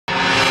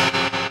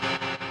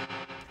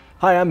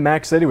Hi, I'm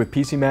Max Eddy with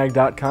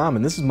PCMag.com,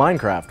 and this is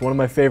Minecraft, one of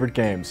my favorite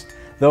games.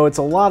 Though it's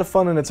a lot of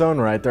fun in its own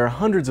right, there are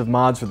hundreds of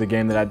mods for the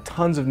game that add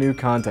tons of new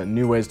content and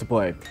new ways to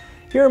play.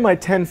 Here are my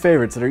 10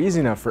 favorites that are easy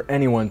enough for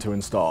anyone to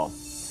install.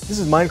 This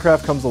is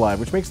Minecraft Comes Alive,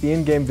 which makes the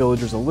in-game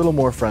villagers a little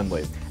more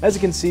friendly. As you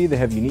can see, they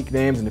have unique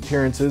names and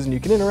appearances, and you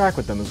can interact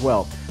with them as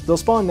well. They'll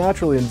spawn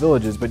naturally in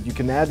villages, but you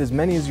can add as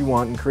many as you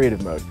want in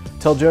creative mode.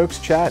 Tell jokes,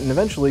 chat, and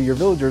eventually your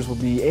villagers will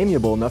be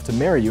amiable enough to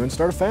marry you and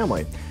start a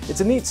family.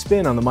 It's a neat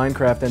spin on the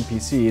Minecraft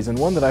NPCs, and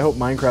one that I hope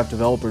Minecraft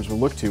developers will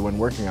look to when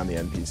working on the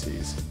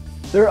NPCs.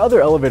 There are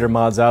other elevator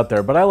mods out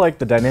there, but I like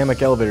the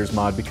Dynamic Elevators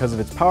mod because of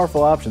its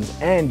powerful options,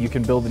 and you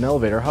can build an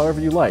elevator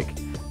however you like.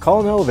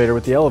 Call an elevator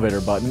with the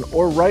elevator button,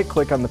 or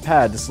right-click on the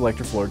pad to select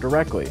your floor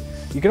directly.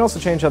 You can also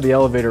change how the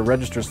elevator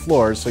registers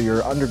floors so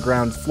your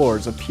underground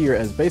floors appear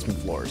as basement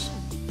floors.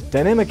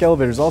 Dynamic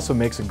Elevators also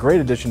makes a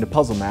great addition to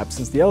puzzle maps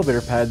since the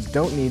elevator pads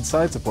don't need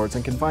side supports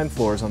and can find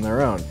floors on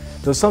their own,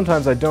 though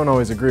sometimes I don't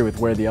always agree with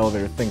where the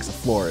elevator thinks a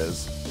floor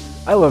is.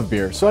 I love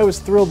beer, so I was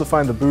thrilled to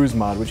find the Booze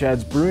mod, which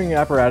adds brewing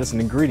apparatus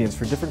and ingredients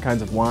for different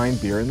kinds of wine,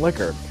 beer, and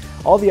liquor.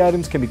 All the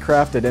items can be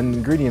crafted and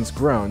ingredients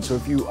grown, so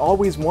if you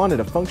always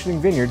wanted a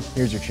functioning vineyard,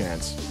 here's your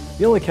chance.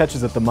 The only catch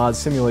is that the mod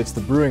simulates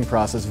the brewing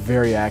process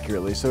very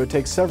accurately, so it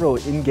takes several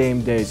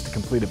in-game days to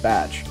complete a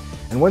batch.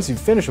 And once you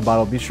finish a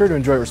bottle, be sure to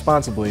enjoy it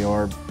responsibly,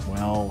 or,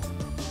 well...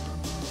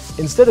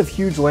 Instead of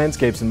huge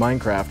landscapes in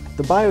Minecraft,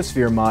 the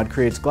Biosphere mod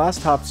creates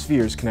glass-topped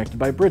spheres connected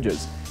by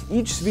bridges.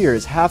 Each sphere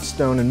is half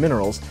stone and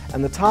minerals,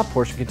 and the top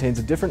portion contains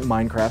a different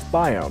Minecraft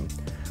biome.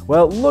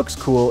 While it looks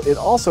cool, it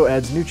also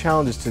adds new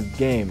challenges to the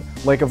game,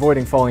 like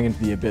avoiding falling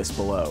into the abyss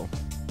below.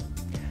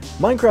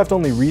 Minecraft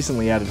only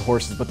recently added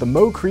horses, but the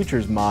Mo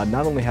Creatures mod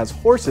not only has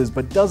horses,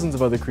 but dozens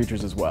of other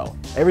creatures as well.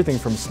 Everything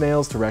from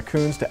snails to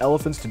raccoons to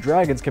elephants to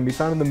dragons can be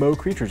found in the Mo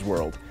Creatures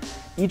world.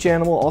 Each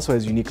animal also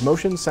has unique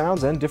motions,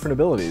 sounds, and different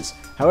abilities.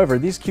 However,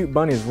 these cute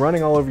bunnies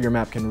running all over your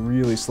map can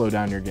really slow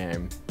down your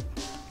game.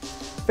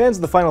 Fans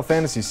of the Final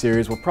Fantasy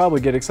series will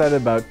probably get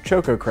excited about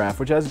ChocoCraft,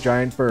 which has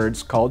giant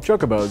birds called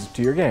chocobos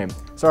to your game.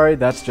 Sorry,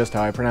 that's just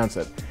how I pronounce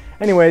it.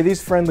 Anyway,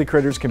 these friendly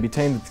critters can be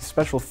tamed with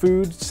special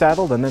food,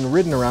 saddled, and then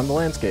ridden around the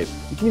landscape.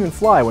 You can even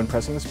fly when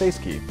pressing the space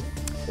key.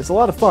 It's a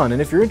lot of fun,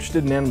 and if you're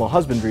interested in animal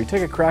husbandry,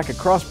 take a crack at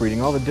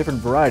crossbreeding all the different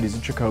varieties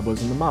of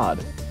chocobos in the mod.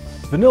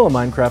 Vanilla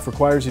Minecraft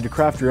requires you to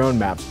craft your own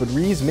maps, but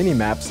Ree's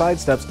Minimap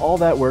sidesteps all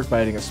that work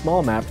by adding a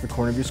small map to the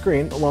corner of your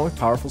screen, along with a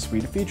powerful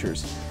suite of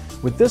features.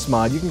 With this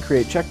mod, you can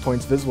create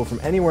checkpoints visible from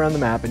anywhere on the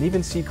map and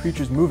even see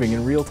creatures moving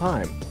in real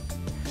time.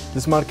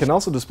 This mod can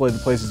also display the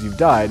places you've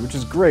died, which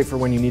is great for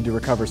when you need to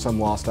recover some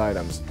lost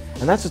items.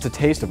 And that's just a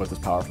taste of what this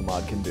powerful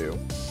mod can do.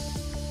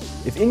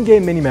 If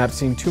in-game minimaps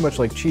seem too much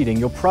like cheating,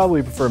 you'll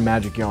probably prefer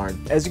Magic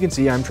Yarn. As you can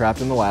see, I'm trapped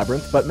in the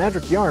labyrinth, but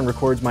Magic Yarn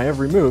records my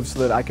every move so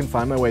that I can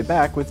find my way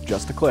back with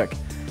just a click.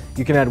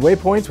 You can add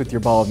waypoints with your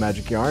ball of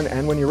Magic Yarn,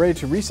 and when you're ready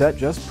to reset,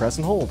 just press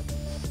and hold.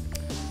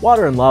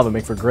 Water and lava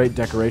make for great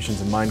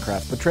decorations in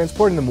Minecraft, but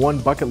transporting them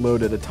one bucket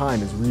load at a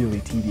time is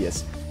really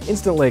tedious.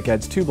 Instant Lake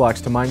adds 2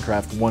 blocks to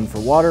Minecraft, one for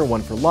water,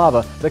 one for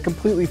lava, that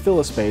completely fill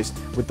a space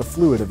with the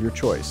fluid of your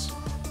choice.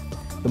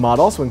 The mod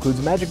also includes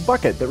a magic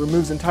bucket that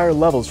removes entire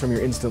levels from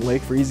your Instant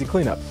Lake for easy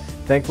cleanup.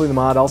 Thankfully, the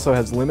mod also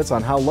has limits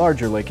on how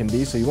large your lake can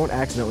be, so you won't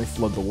accidentally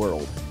flood the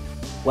world.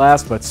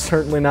 Last, but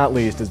certainly not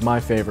least, is my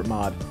favorite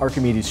mod,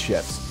 Archimedes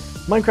Ships.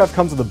 Minecraft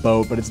comes with a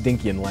boat, but it's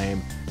dinky and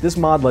lame. This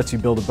mod lets you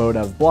build a boat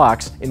out of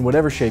blocks, in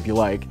whatever shape you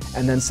like,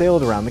 and then sail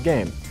it around the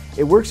game.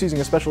 It works using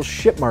a special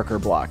ship marker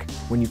block.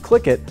 When you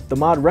click it, the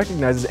mod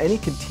recognizes any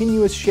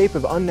continuous shape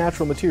of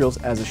unnatural materials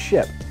as a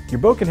ship. Your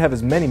boat can have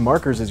as many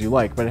markers as you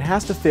like, but it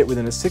has to fit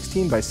within a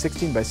 16 by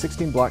 16 by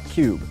 16 block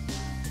cube.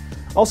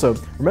 Also,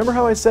 remember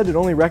how I said it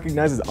only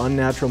recognizes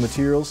unnatural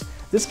materials?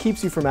 This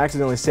keeps you from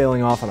accidentally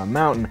sailing off on a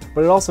mountain,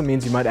 but it also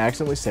means you might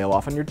accidentally sail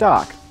off on your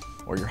dock,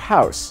 or your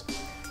house.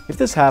 If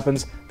this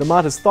happens, the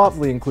mod has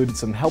thoughtfully included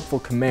some helpful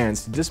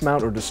commands to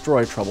dismount or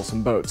destroy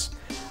troublesome boats.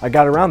 I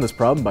got around this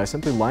problem by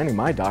simply lining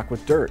my dock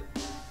with dirt.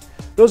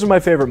 Those are my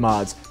favorite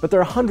mods, but there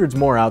are hundreds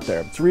more out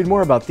there. To read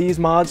more about these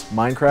mods,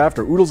 Minecraft,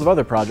 or oodles of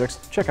other projects,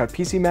 check out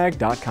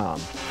PCMag.com.